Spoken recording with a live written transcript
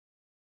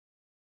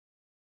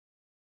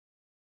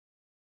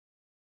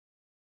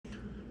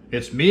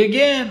It's me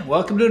again.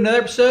 Welcome to another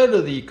episode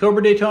of the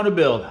Cobra Daytona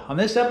Build. On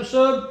this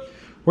episode,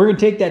 we're going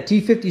to take that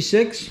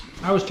T56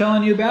 I was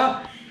telling you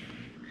about,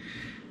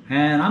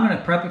 and I'm going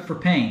to prep it for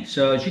paint.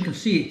 So as you can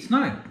see, it's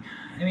not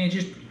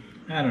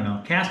I don't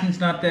know, casting's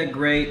not that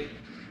great.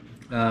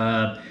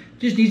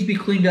 Just needs to be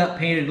cleaned up,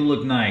 painted to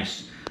look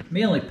nice. I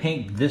may only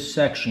paint this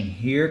section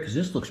here because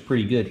this looks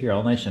pretty good here,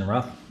 all nice and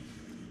rough.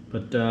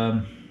 But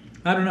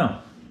I don't know.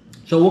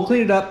 So we'll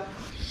clean it up.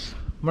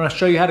 I'm going to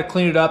show you how to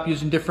clean it up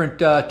using different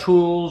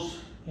tools,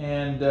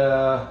 and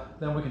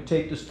then we can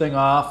take this thing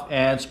off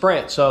and spray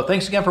it. So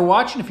thanks again for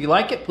watching. If you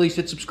like it, please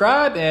hit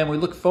subscribe, and we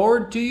look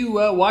forward to you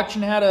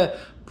watching how to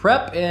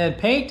prep and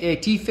paint a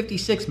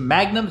T56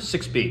 Magnum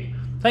 6-speed.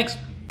 Thanks.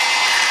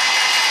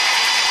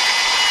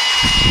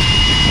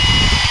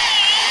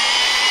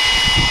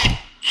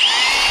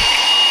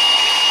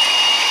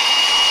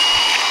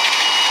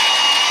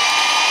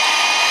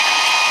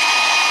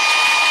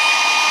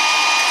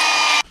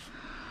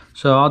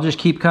 So I'll just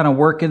keep kind of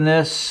working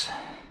this,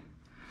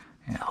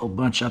 and a whole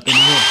bunch up in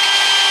here.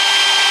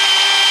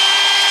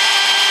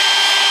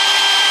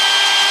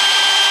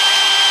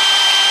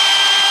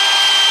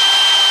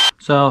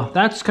 So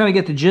that's kind of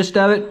get the gist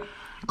of it.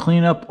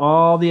 Clean up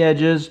all the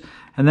edges,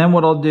 and then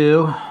what I'll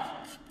do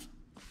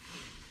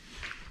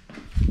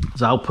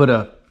is I'll put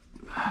a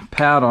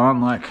pad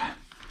on like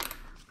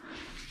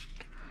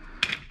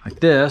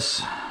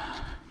this.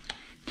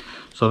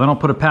 So then I'll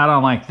put a pad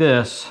on like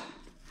this.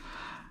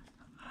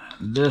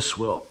 This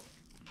will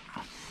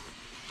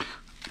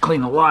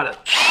clean a lot of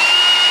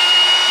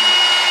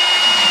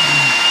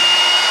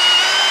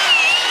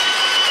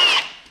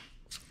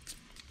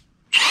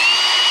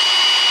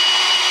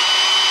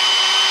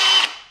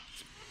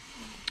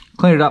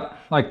clean it up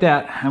like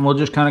that, and we'll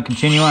just kind of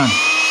continue on.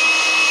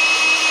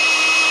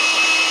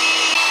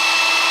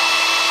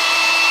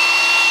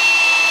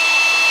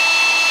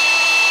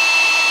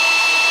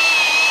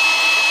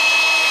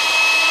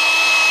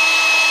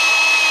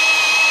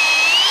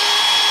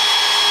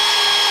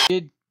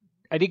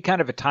 I did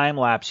kind of a time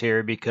lapse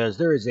here because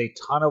there is a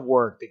ton of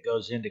work that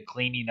goes into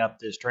cleaning up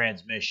this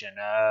transmission.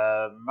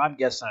 I'm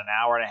guessing an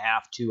hour and a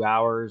half, 2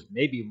 hours,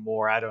 maybe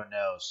more, I don't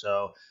know.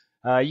 So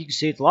you can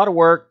see it's a lot of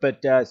work, but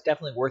it's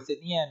definitely worth it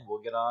in the end.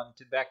 We'll get on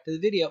to back to the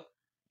video.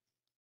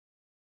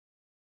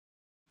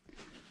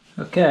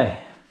 Okay,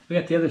 we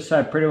got the other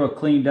side pretty well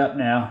cleaned up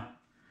now.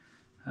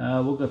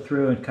 We'll go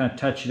through and kind of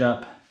touch it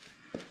up.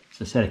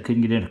 As I said, I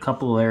couldn't get in a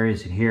couple of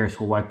areas in here, so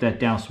we'll wipe that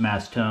down with some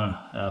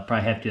acetone.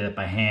 Probably have to do that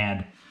by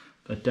hand.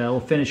 But we'll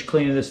finish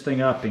cleaning this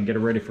thing up and get it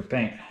ready for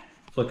paint.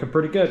 It's looking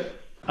pretty good.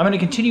 I'm going to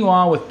continue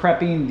on with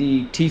prepping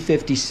the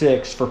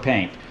T56 for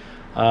paint.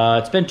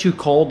 It's been too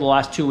cold the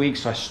last 2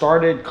 weeks, so I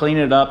started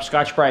cleaning it up,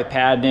 Scotch-Brite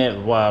padding it,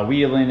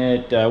 wheeling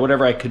it,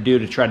 whatever I could do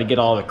to try to get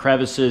all the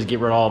crevices, get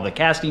rid of all the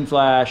casting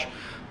flash.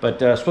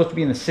 But it's supposed to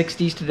be in the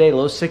 60s today,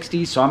 low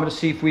 60s, so I'm going to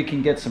see if we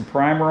can get some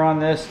primer on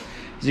this.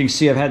 As you can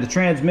see, I've had the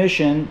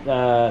transmission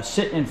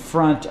sitting in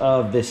front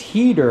of this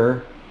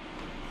heater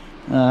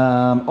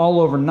all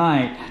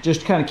overnight,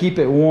 just to kind of keep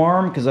it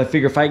warm, because I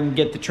figure if I can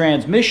get the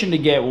transmission to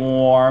get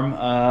warm,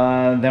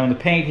 then when the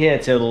paint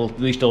hits, at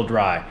least it'll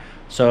dry.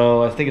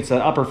 So I think it's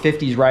the upper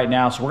 50s right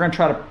now, so we're going to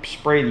try to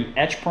spray the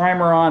etch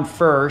primer on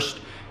first,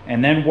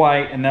 and then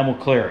white, and then we'll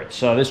clear it.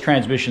 So this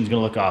transmission is going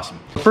to look awesome.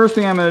 The first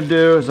thing I'm going to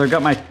do is I've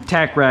got my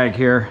tack rag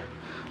here.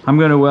 I'm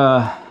going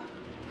to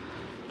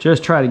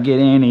just try to get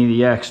any of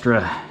the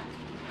extra,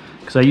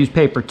 because I use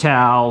paper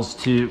towels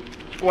to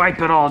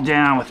wipe it all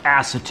down with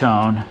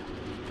acetone.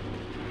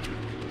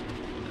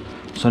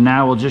 So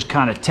now we'll just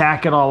kind of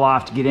tack it all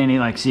off to get any,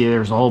 like, see,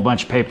 there's a whole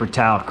bunch of paper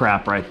towel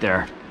crap right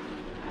there.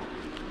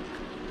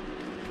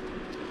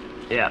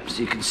 Yep,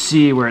 so you can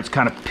see where it's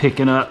kind of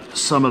picking up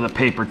some of the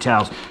paper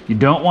towels. You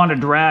don't want to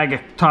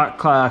drag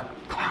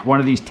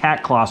one of these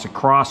tack cloths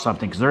across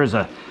something, because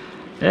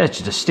it's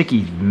just a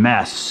sticky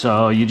mess.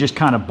 So you just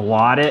kind of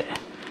blot it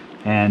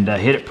and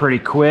hit it pretty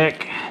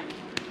quick.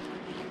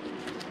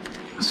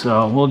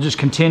 So we'll just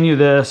continue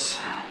this.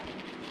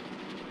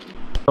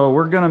 So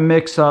we're gonna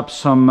mix up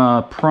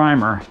some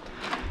primer,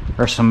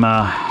 or some,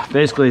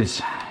 basically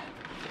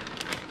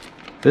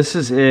this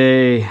is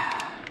a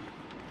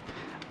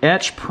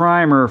etch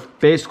primer,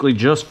 basically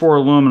just for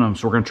aluminum.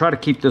 So we're gonna try to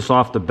keep this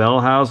off the bell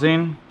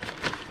housing.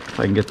 If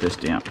I can get this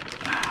damn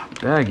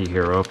baggie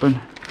here open.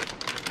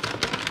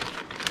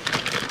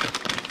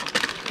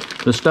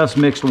 This stuff's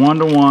mixed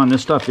 1-to-1.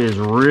 This stuff is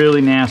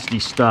really nasty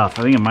stuff.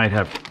 I think it might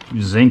have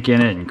zinc in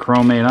it and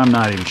chromate. I'm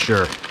not even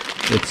sure.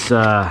 It's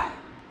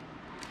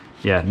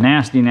yeah,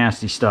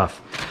 nasty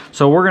stuff.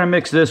 So we're gonna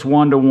mix this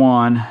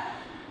 1-to-1.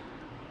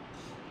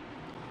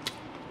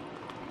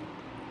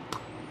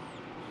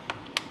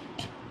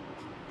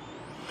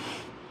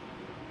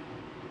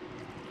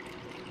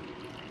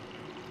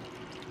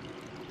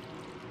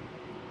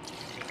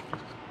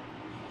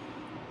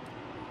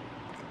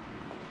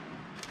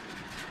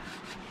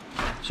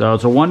 So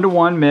it's a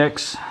 1-to-1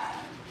 mix.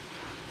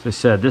 As I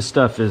said, this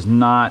stuff is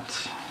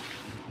not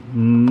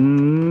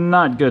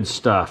good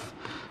stuff.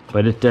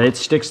 But it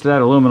sticks to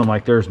that aluminum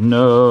like there's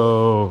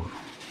no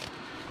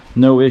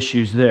no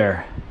issues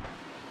there.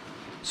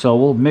 So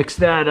we'll mix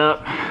that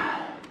up.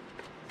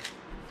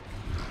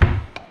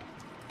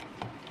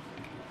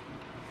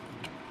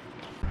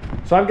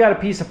 So I've got a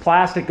piece of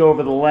plastic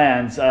over the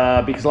lens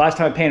because last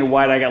time I painted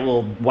white, I got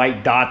little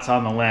white dots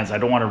on the lens. I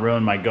don't want to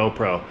ruin my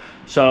GoPro.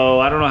 So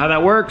I don't know how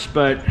that works,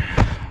 but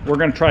we're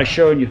going to try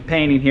showing you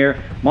painting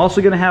here. I'm also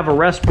going to have a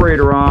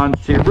respirator on,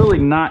 so you're really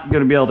not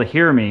going to be able to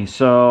hear me.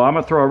 So I'm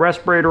going to throw a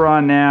respirator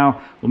on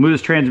now. We'll move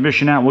this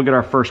transmission out and we'll get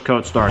our first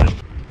coat started.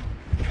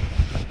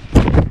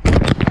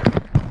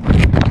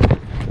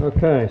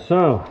 Okay,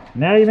 so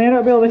now you may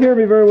not be able to hear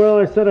me very well.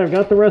 I said I've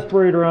got the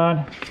respirator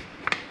on.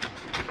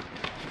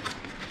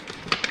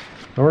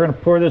 So we're going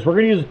to pour this. We're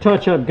going to use a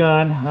touch-up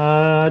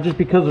gun just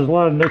because there's a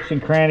lot of nooks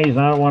and crannies and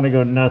I don't want to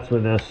go nuts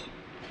with this.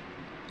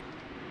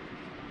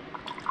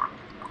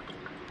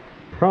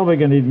 Probably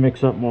going to need to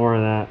mix up more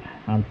of that,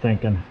 I'm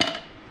thinking.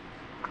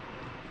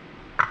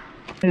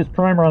 This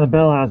primer on the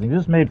bell housing.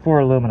 This is made for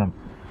aluminum.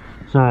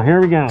 So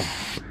here we go.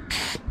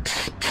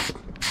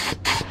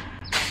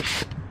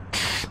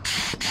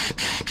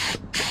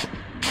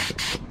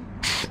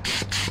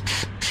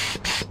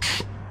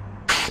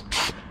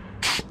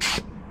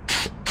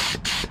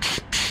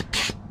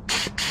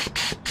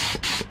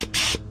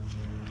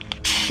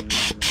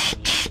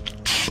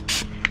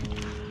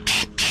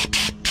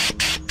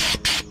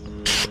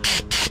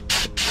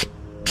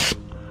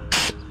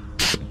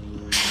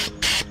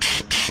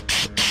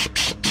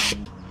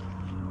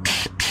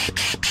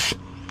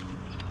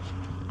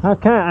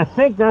 Okay, I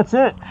think that's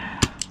it.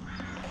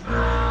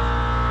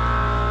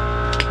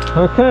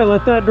 Okay,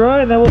 let that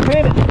dry and then we'll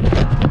paint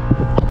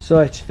it. So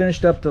I just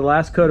finished up the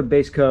last coat of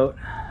base coat.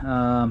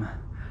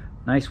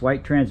 Nice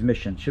white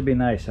transmission. Should be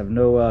nice. Have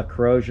no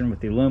corrosion with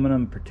the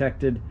aluminum,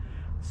 protected.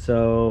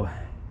 So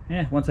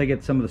yeah, once I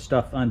get some of the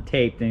stuff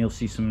untaped, then you'll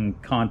see some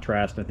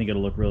contrast. I think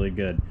it'll look really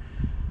good.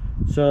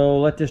 So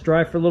let this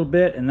dry for a little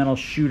bit and then I'll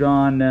shoot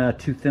on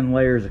 2 thin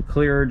layers of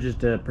clear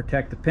just to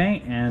protect the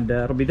paint, and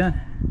it'll be done.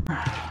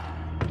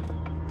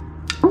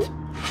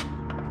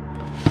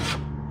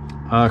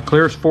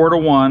 Clear's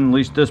 4-to-1, at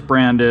least this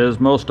brand is.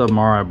 Most of them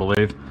are, I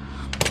believe.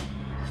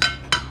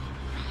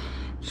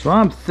 So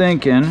I'm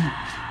thinking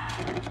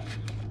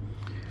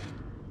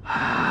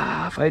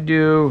if I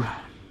do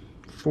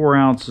 4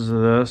 ounces of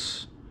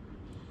this,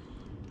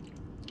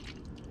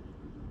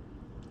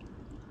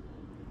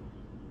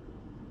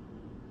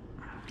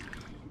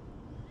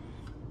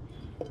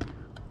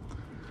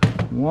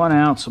 one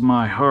ounce of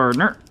my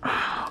hardener.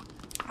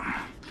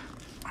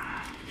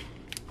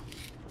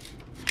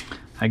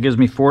 That gives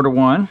me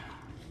 4-to-1.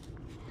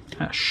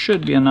 That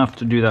should be enough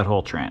to do that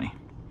whole tranny.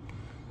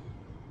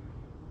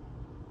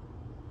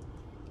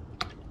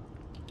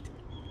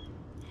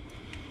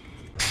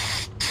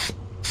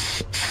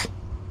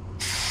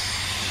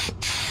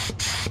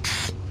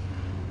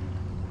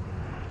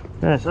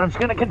 Okay, so I'm just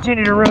going to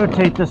continue to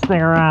rotate this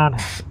thing around.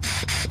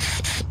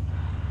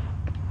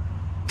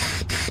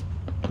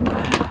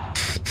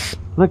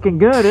 Looking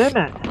good, isn't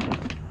it?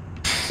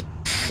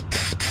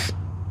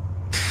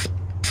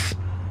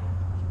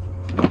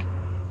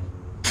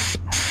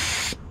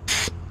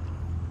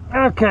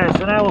 Okay,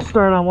 so now we'll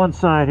start on one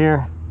side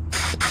here.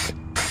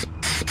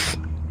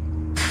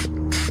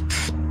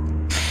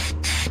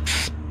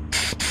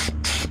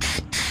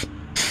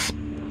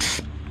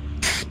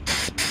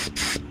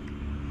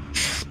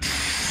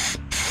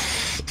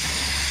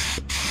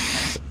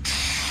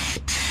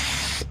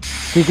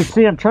 So you can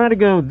see I'm trying to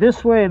go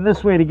this way and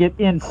this way to get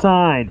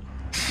inside.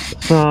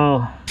 So,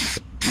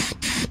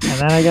 and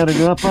then I got to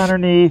go up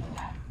underneath.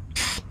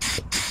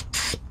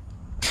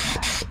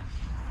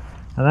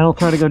 And then I'll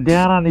try to go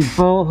down on these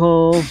bolt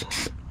holes.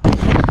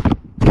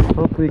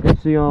 Hopefully you can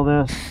see all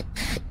this.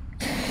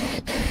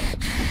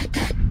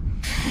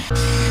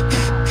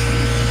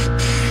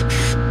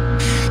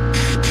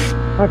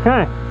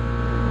 Okay,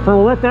 so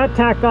we'll let that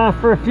tack off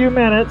for a few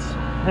minutes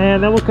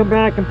and then we'll come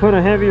back and put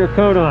a heavier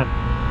coat on.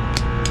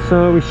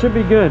 So we should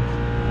be good.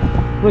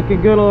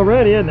 Looking good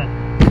already, isn't it?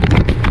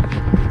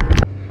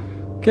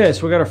 Okay,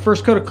 so we got our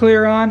first coat of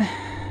clear on.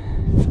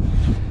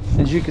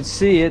 As you can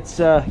see, it's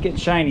getting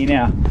shiny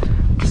now.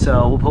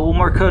 So we'll put one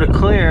more coat of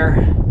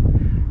clear,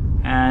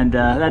 and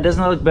that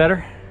doesn't look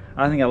better.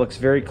 I think that looks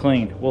very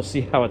clean. We'll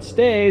see how it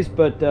stays,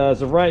 but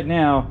as of right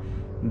now,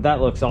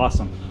 that looks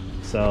awesome.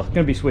 So it's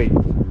gonna be sweet.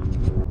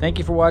 Thank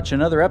you for watching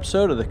another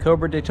episode of the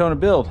Cobra Daytona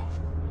Build.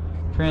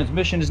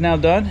 Transmission is now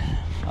done.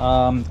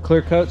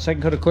 Clear coat,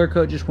 second coat of clear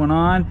coat just went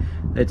on.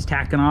 It's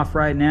tacking off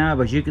right now,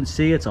 but as you can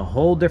see, it's a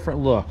whole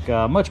different look.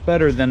 Much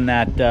better than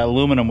that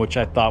aluminum, which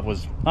I thought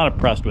was not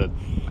impressed with.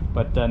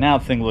 But now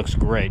the thing looks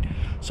great.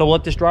 So we'll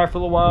let this dry for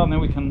a little while and then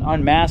we can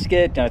unmask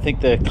it. And I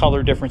think the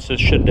color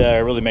differences should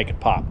really make it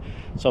pop.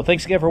 So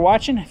thanks again for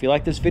watching. If you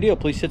like this video,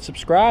 please hit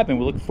subscribe and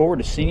we look forward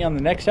to seeing you on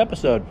the next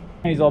episode.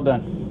 He's all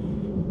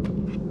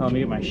done. Oh, let me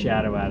get my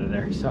shadow out of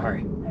there,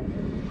 sorry.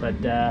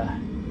 But I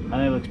think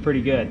it looks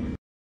pretty good.